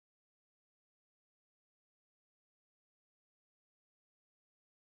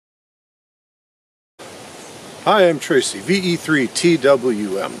Hi, I'm Tracy,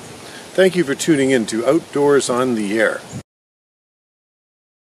 VE3TWM. Thank you for tuning in to Outdoors on the Air.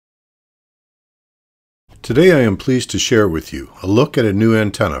 Today I am pleased to share with you a look at a new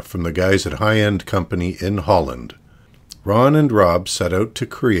antenna from the guys at HyEnd Company in Holland. Ron and Rob set out to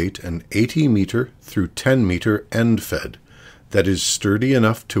create an 80 meter through 10 meter endfed that is sturdy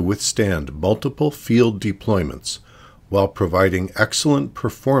enough to withstand multiple field deployments while providing excellent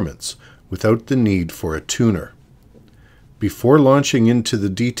performance without the need for a tuner. Before launching into the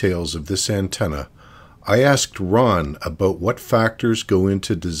details of this antenna, I asked Ron about what factors go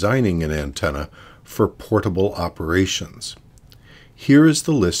into designing an antenna for portable operations. Here is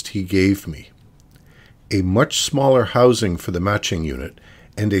the list he gave me. A much smaller housing for the matching unit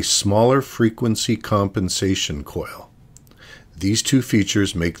and a smaller frequency compensation coil. These two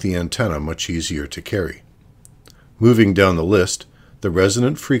features make the antenna much easier to carry. Moving down the list, the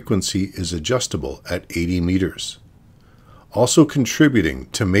resonant frequency is adjustable at 80 meters. Also contributing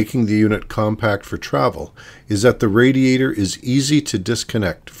to making the unit compact for travel is that the radiator is easy to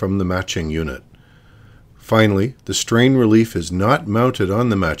disconnect from the matching unit. Finally, the strain relief is not mounted on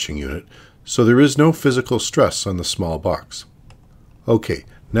the matching unit, so there is no physical stress on the small box. Okay,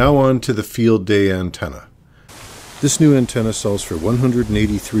 now on to the Field Day antenna. This new antenna sells for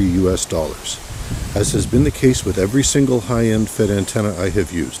 $183 US. As has been the case with every single HyEndFed antenna I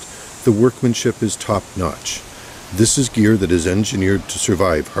have used, the workmanship is top-notch. This is gear that is engineered to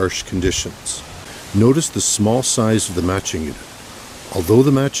survive harsh conditions. Notice the small size of the matching unit. Although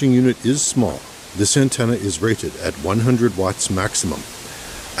the matching unit is small, this antenna is rated at 100 watts maximum.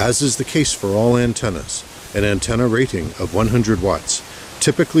 As is the case for all antennas, an antenna rating of 100 watts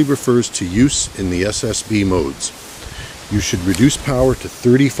typically refers to use in the SSB modes. You should reduce power to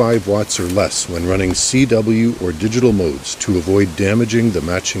 35 watts or less when running CW or digital modes to avoid damaging the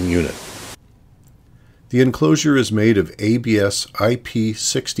matching unit. The enclosure is made of ABS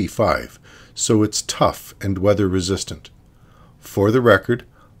IP65, so it's tough and weather resistant. For the record,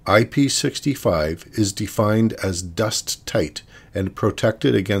 IP65 is defined as dust tight and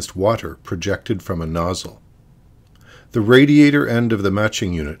protected against water projected from a nozzle. The radiator end of the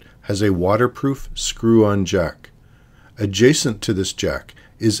matching unit has a waterproof screw-on jack. Adjacent to this jack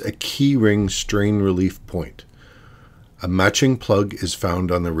is a key ring strain relief point. A matching plug is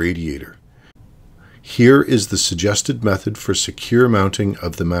found on the radiator. Here is the suggested method for secure mounting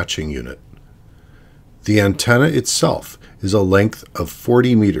of the matching unit. The antenna itself is a length of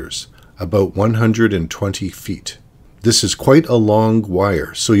 40 meters, about 120 feet. This is quite a long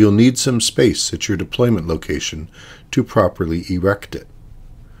wire, so you'll need some space at your deployment location to properly erect it.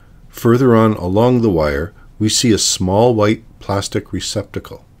 Further on along the wire, we see a small white plastic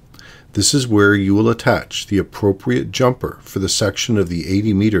receptacle. This is where you will attach the appropriate jumper for the section of the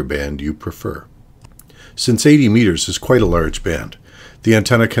 80 meter band you prefer. Since 80 meters is quite a large band, the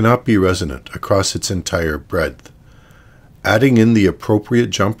antenna cannot be resonant across its entire breadth. Adding in the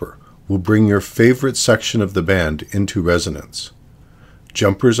appropriate jumper will bring your favorite section of the band into resonance.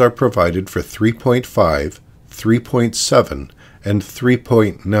 Jumpers are provided for 3.5, 3.7, and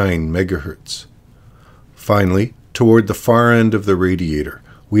 3.9 megahertz. Finally, toward the far end of the radiator,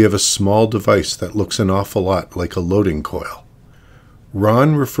 we have a small device that looks an awful lot like a loading coil.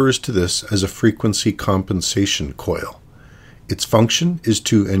 Ron refers to this as a frequency compensation coil. Its function is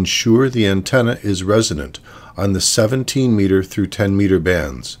to ensure the antenna is resonant on the 17 meter through 10 meter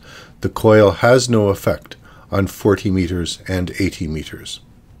bands. The coil has no effect on 40 meters and 80 meters.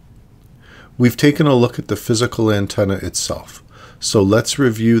 We've taken a look at the physical antenna itself, so let's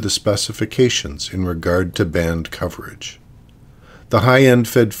review the specifications in regard to band coverage. The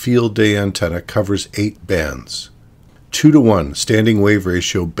HyEndFed Field Day antenna covers 8 bands. 2-to-1 standing wave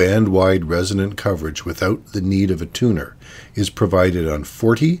ratio band-wide resonant coverage without the need of a tuner is provided on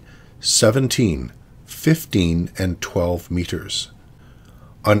 40, 17, 15, and 12 meters.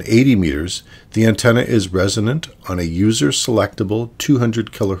 On 80 meters, the antenna is resonant on a user-selectable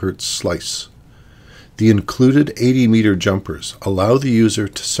 200 kHz slice. The included 80 meter jumpers allow the user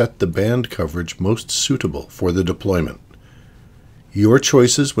to set the band coverage most suitable for the deployment. Your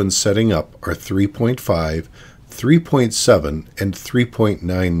choices when setting up are 3.5, 3.7, and 3.9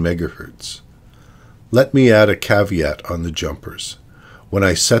 megahertz. Let me add a caveat on the jumpers. When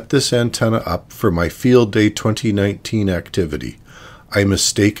I set this antenna up for my Field Day 2019 activity, I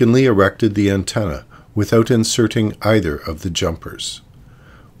mistakenly erected the antenna without inserting either of the jumpers.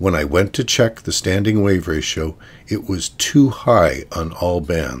 When I went to check the standing wave ratio, it was too high on all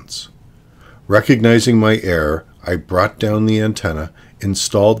bands. Recognizing my error, I brought down the antenna,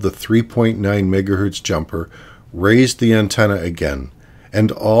 installed the 3.9 MHz jumper, raised the antenna again,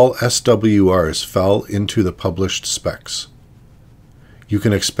 and all SWRs fell into the published specs. You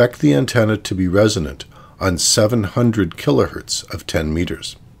can expect the antenna to be resonant on 700 kHz of 10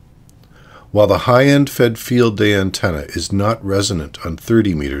 meters. While the HyEndFed Field Day antenna is not resonant on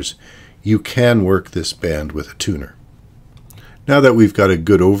 30 meters, you can work this band with a tuner. Now that we've got a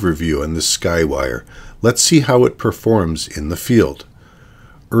good overview on this Skywire, let's see how it performs in the field.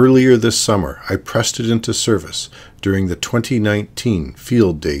 Earlier this summer, I pressed it into service during the 2019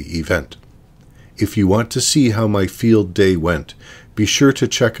 Field Day event. If you want to see how my field day went, be sure to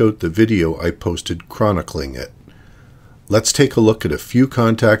check out the video I posted chronicling it. Let's take a look at a few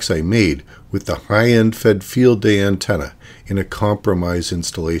contacts I made with the HyEndFed Field Day antenna in a compromise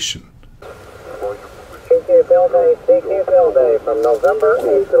installation. CQ Field Day from November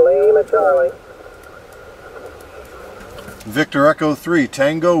 8 to Lima Charlie. Victor Echo 3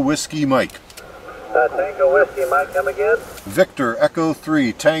 Tango Whiskey Mike. Tango Whiskey Mike, come again? Victor Echo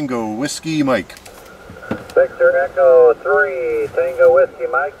 3 Tango Whiskey Mike. Victor Echo 3 Tango Whiskey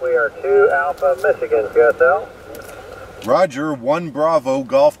Mike, we are 2 Alpha Michigan, QSL. Roger, 1 Bravo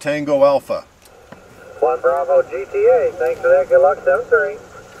Golf Tango Alpha. 1 Bravo GTA, thanks for that, good luck, 7-3.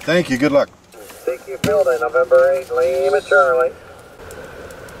 Thank you, good luck. CQ Field Day, November 8, Lima Charlie.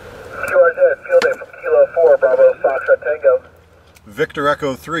 QRZ Field Day from Kilo 4, Bravo Foxtrot Tango. Victor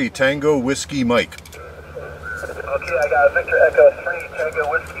Echo 3 Tango Whiskey Mike. Okay, I got Victor Echo 3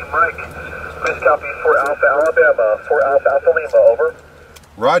 Tango Whiskey Mike. Please copy 4 Alpha Alabama, 4 Alpha Alpha Lima, over.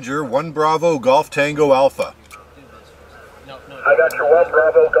 Roger, 1 Bravo Golf Tango Alpha. I got your 1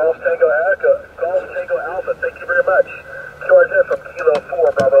 Bravo Golf Tango Alpha, thank you very much. QRZ from Kilo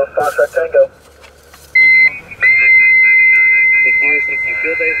 4, Bravo Foxtrot Tango. CQ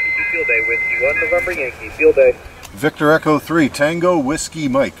Field Day, Whiskey 1 November Yankee, Field Day. Victor Echo 3 Tango Whiskey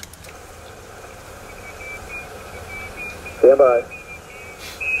Mike. Stand by.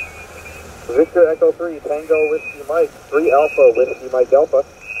 Victor Echo 3 Tango Whiskey Mike, 3 Alpha Whiskey Mike Alpha.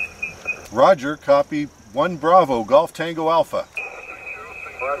 Roger, copy 1 Bravo Golf Tango Alpha.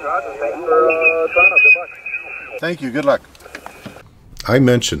 Roger, thanks for trying out, good luck. Thank you, good luck. I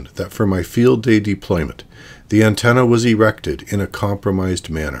mentioned that for my field day deployment, the antenna was erected in a compromised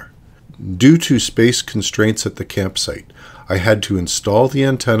manner. Due to space constraints at the campsite, I had to install the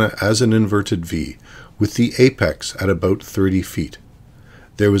antenna as an inverted V, with the apex at about 30 feet.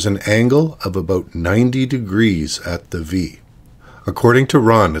 There was an angle of about 90 degrees at the V. According to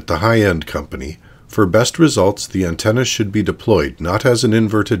Ron at the HyEnd Company, for best results the antenna should be deployed not as an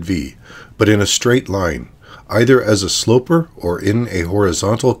inverted V, but in a straight line, either as a sloper or in a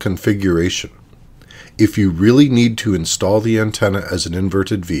horizontal configuration. If you really need to install the antenna as an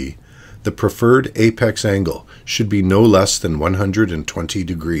inverted V, the preferred apex angle should be no less than 120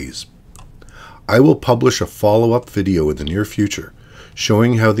 degrees. I will publish a follow-up video in the near future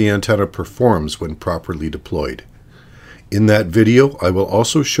showing how the antenna performs when properly deployed. In that video, I will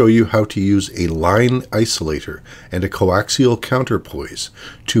also show you how to use a line isolator and a coaxial counterpoise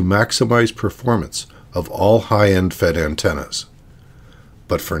to maximize performance of all HyEndFed antennas.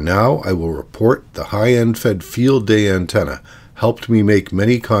 But for now, I will report the HyEndFed Field Day antenna helped me make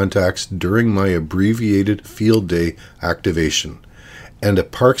many contacts during my abbreviated Field Day activation, and a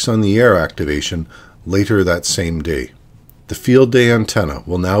Parks on the Air activation later that same day. The Field Day antenna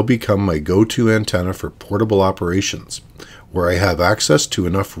will now become my go-to antenna for portable operations, where I have access to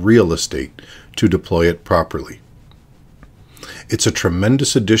enough real estate to deploy it properly. It's a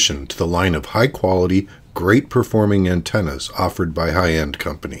tremendous addition to the line of high-quality, great-performing antennas offered by HyEnd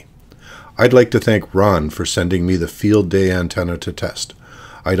Company. I'd like to thank Ron for sending me the Field Day antenna to test.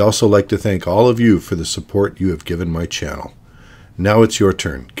 I'd also like to thank all of you for the support you have given my channel. Now it's your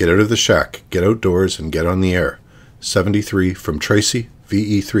turn. Get out of the shack, get outdoors, and get on the air. 73 from Tracy,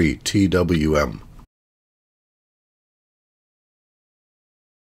 VE3 TWM.